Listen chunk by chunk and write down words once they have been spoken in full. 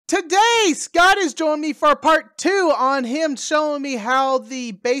Today, Scott has joined me for part 2 on him showing me how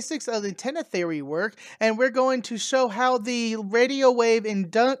the basics of antenna theory work, and we're going to show how the radio wave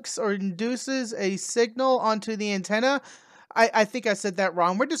induces a signal onto the antenna. I think I said that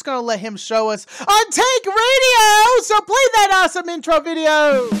wrong. We're just going to let him show us on Take Radio! So play that awesome intro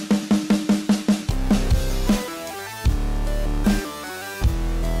video!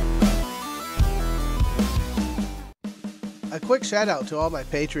 A quick shout out to all my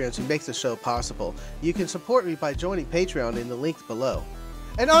Patreons who makes the show possible. You can support me by joining Patreon in the link below.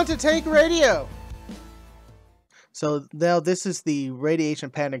 And on to Take Radio! So now this is the radiation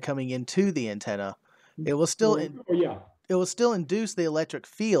pattern coming into the antenna. It will still it will still induce the electric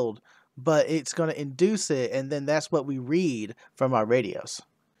field, but it's going to induce it, and then that's what we read from our radios.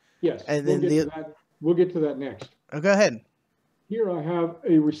 Yes, and then we'll get to that next. Oh, go ahead. Here I have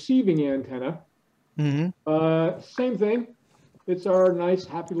a receiving antenna. Same thing. It's our nice,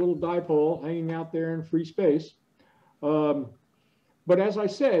 happy little dipole hanging out there in free space. But as I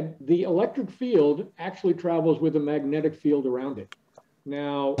said, the electric field actually travels with a magnetic field around it.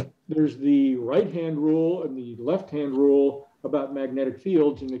 Now, there's the right-hand rule and the left-hand rule about magnetic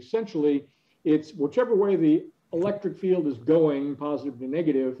fields, and essentially, it's whichever way the electric field is going, positive to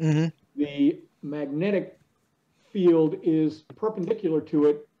negative, the magnetic field is perpendicular to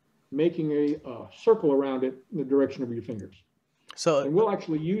it, making a circle around it in the direction of your fingers. So, and we'll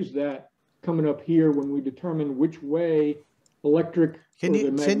actually use that coming up here when we determine which way the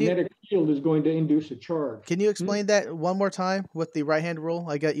magnetic field is going to induce a charge. Can you explain that one more time with the right-hand rule?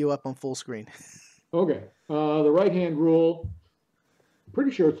 I got you up on full screen. Okay. The right-hand rule,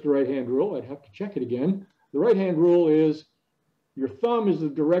 pretty sure it's the right-hand rule. I'd have to check it again. The right-hand rule is your thumb is the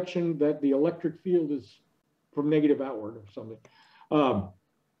direction that the electric field is from negative outward or something.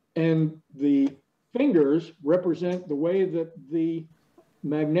 And the fingers represent the way that the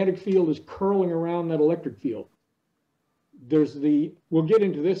magnetic field is curling around that electric field. We'll get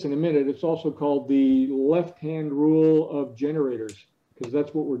into this in a minute. It's also called the left-hand rule of generators, because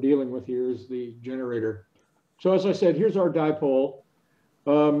that's what we're dealing with here is the generator. So as I said, here's our dipole.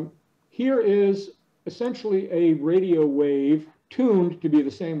 Here is essentially a radio wave tuned to be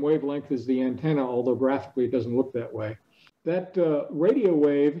the same wavelength as the antenna, although graphically it doesn't look that way. That radio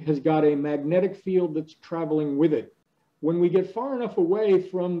wave has got a magnetic field that's traveling with it. When we get far enough away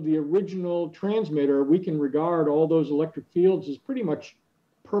from the original transmitter, we can regard all those electric fields as pretty much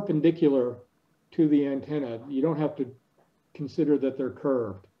perpendicular to the antenna. You don't have to consider that they're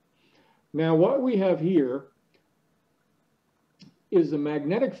curved. Now, what we have here is a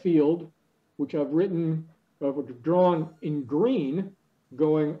magnetic field, which I've drawn in green,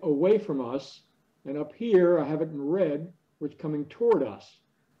 going away from us. And up here, I have it in red, which is coming toward us.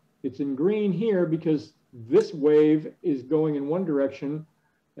 It's in green here because this wave is going in one direction,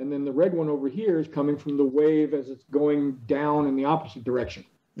 and then the red one over here is coming from the wave as it's going down in the opposite direction.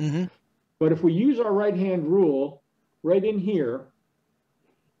 But if we use our right-hand rule, right in here,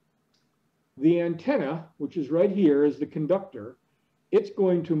 the antenna, which is right here, is the conductor. It's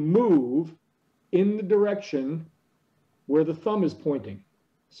going to move in the direction where the thumb is pointing.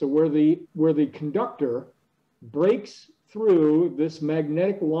 So where the conductor breaks through this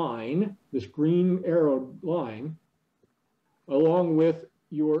magnetic line, this green arrowed line, along with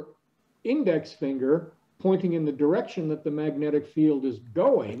your index finger pointing in the direction that the magnetic field is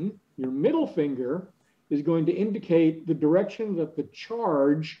going, your middle finger is going to indicate the direction that the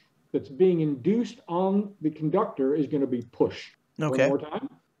charge that's being induced on the conductor is going to be pushed. Okay. One more time.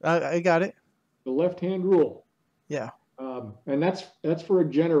 I got it. The left-hand rule. Yeah. And that's for a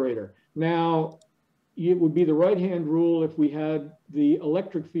generator. Now, it would be the right-hand rule if we had the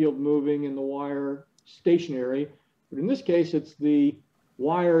electric field moving and the wire stationary. But in this case, it's the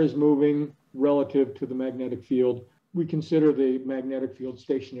wire is moving relative to the magnetic field. We consider the magnetic field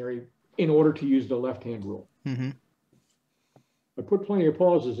stationary in order to use the left-hand rule. I put plenty of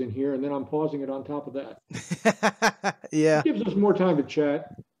pauses in here, and then I'm pausing it on top of that. Yeah. It gives us more time to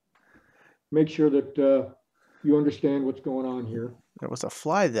chat, make sure that you understand what's going on here. There was a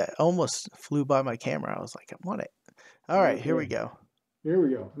fly that almost flew by my camera. I was like, I want it. All right, here we go. Here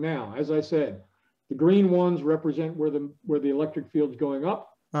we go. Now, as I said, the green ones represent where the electric field's going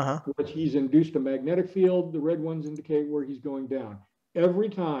up, which he's induced a magnetic field. The red ones indicate where he's going down. Every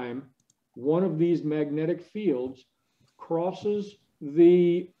time one of these magnetic fields crosses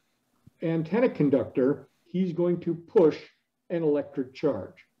the antenna conductor, he's going to push an electric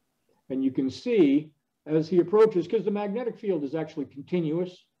charge. And you can see as he approaches, because the magnetic field is actually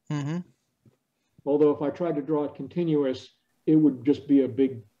continuous. Although if I tried to draw it continuous, it would just be a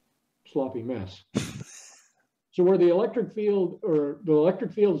big sloppy mess. So where the electric field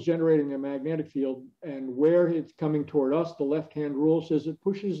is generating a magnetic field, and where it's coming toward us, the left-hand rule says it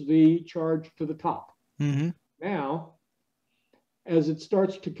pushes the charge to the top. Mm-hmm. Now, as it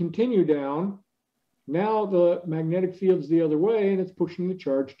starts to continue down, now the magnetic field's the other way and it's pushing the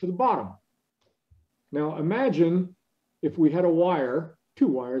charge to the bottom. Now imagine if we had a wire, two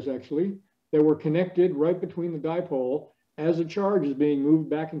wires actually, that were connected right between the dipole. As the charge is being moved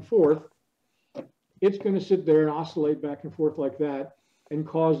back and forth, it's going to sit there and oscillate back and forth like that and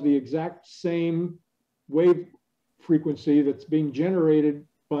cause the exact same wave frequency that's being generated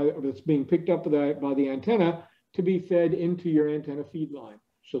that's being picked up by the antenna to be fed into your antenna feed line.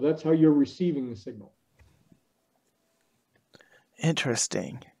 So that's how you're receiving the signal.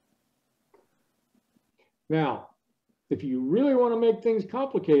 Interesting. Now, if you really want to make things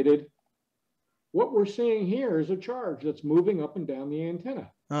complicated, what we're seeing here is a charge that's moving up and down the antenna.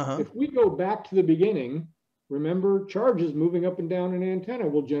 If we go back to the beginning, remember, charges moving up and down an antenna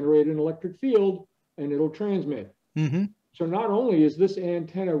will generate an electric field and it'll transmit. Mm-hmm. So not only is this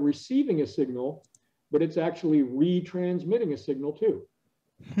antenna receiving a signal, but it's actually retransmitting a signal too.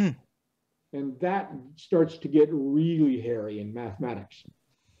 And that starts to get really hairy in mathematics.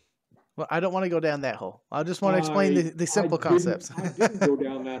 Well, I don't want to go down that hole. I just want to explain the simple concepts. I didn't go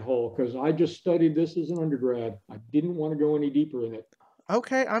down that hole because I just studied this as an undergrad. I didn't want to go any deeper in it.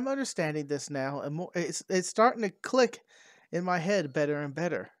 Okay, I'm understanding this now, and more, it's starting to click in my head better and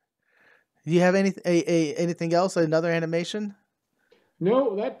better. Do you have anything else? Another animation?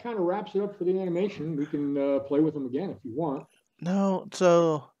 No, that kind of wraps it up for the animation. We can play with them again if you want. No,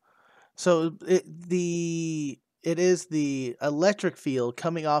 so it is the electric field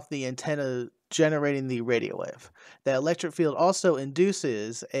coming off the antenna generating the radio wave. The electric field also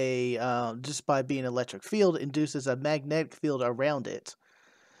induces just by being an electric field, induces a magnetic field around it.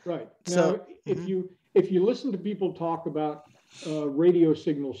 Right. Now, if you listen to people talk about radio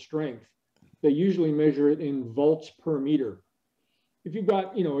signal strength, they usually measure it in volts per meter. If you've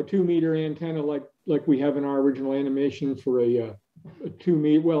got, a 2-meter antenna like we have in our original animation for a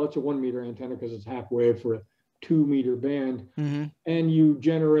 2-meter, well, it's a 1-meter antenna because it's halfway for a 2-meter band, and you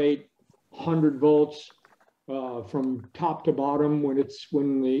generate 100 volts from top to bottom when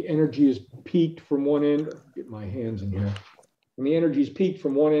the energy is peaked from one end. Get my hands in here. When the energy is peaked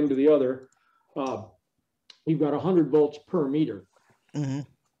from one end to the other, you've got 100 volts per meter.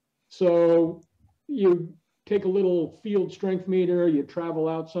 So you take a little field strength meter, you travel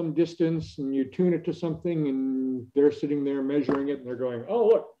out some distance, and you tune it to something, and they're sitting there measuring it, and they're going, "Oh,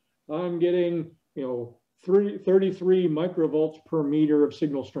 look, I'm getting 33 microvolts per meter of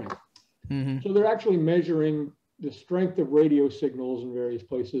signal strength." So they're actually measuring the strength of radio signals in various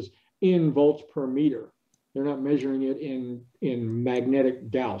places in volts per meter. They're not measuring it in magnetic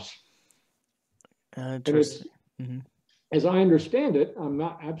Gauss. Interesting. As I understand it, I'm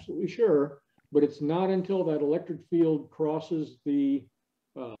not absolutely sure, but it's not until that electric field crosses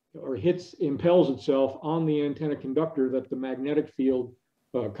or impels itself on the antenna conductor that the magnetic field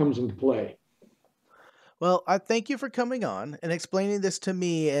comes into play. Well, I thank you for coming on and explaining this to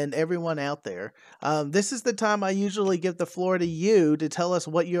me and everyone out there. This is the time I usually give the floor to you to tell us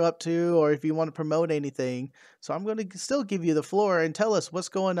what you're up to or if you want to promote anything. So I'm going to still give you the floor and tell us what's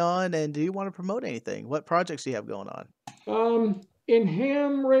going on, and do you want to promote anything? What projects do you have going on? In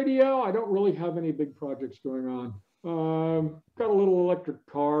ham radio, I don't really have any big projects going on. Got a little electric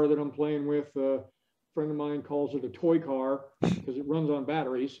car that I'm playing with. A friend of mine calls it a toy car because it runs on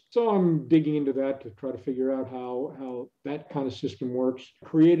batteries. So I'm digging into that to try to figure out how that kind of system works.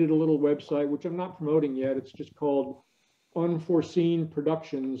 Created a little website, which I'm not promoting yet. It's just called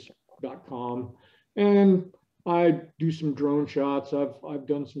unforeseenproductions.com. And I do some drone shots. I've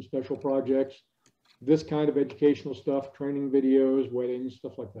done some special projects, this kind of educational stuff, training videos, weddings,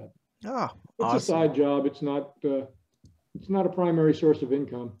 stuff like that. Oh, it's awesome. A side job. It's not a primary source of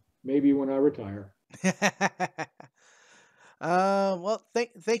income. Maybe when I retire. Well,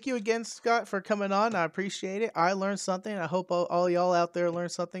 thank you again, Scott, for coming on. I appreciate it. I learned something. I hope all y'all out there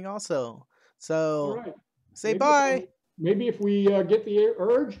learned something also. So, all right. Say bye. Maybe if we get the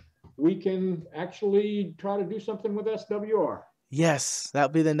urge, we can actually try to do something with SWR. Yes, that'll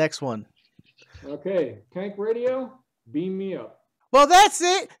be the next one. Okay, Tank Radio, beam me up. Well, that's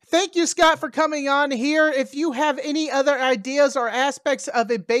it. Thank you, Scott, for coming on here. If you have any other ideas or aspects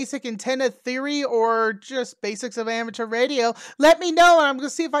of a basic antenna theory or just basics of amateur radio, let me know, and I'm going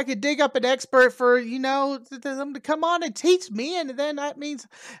to see if I could dig up an expert for, them to come on and teach me, and then that means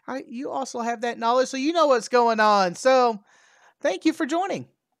you also have that knowledge, so you know what's going on. So, thank you for joining.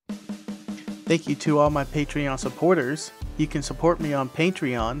 Thank you to all my Patreon supporters. You can support me on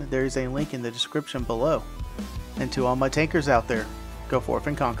Patreon. There is a link in the description below. And to all my tankers out there, go forth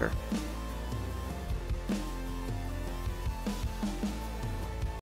and conquer.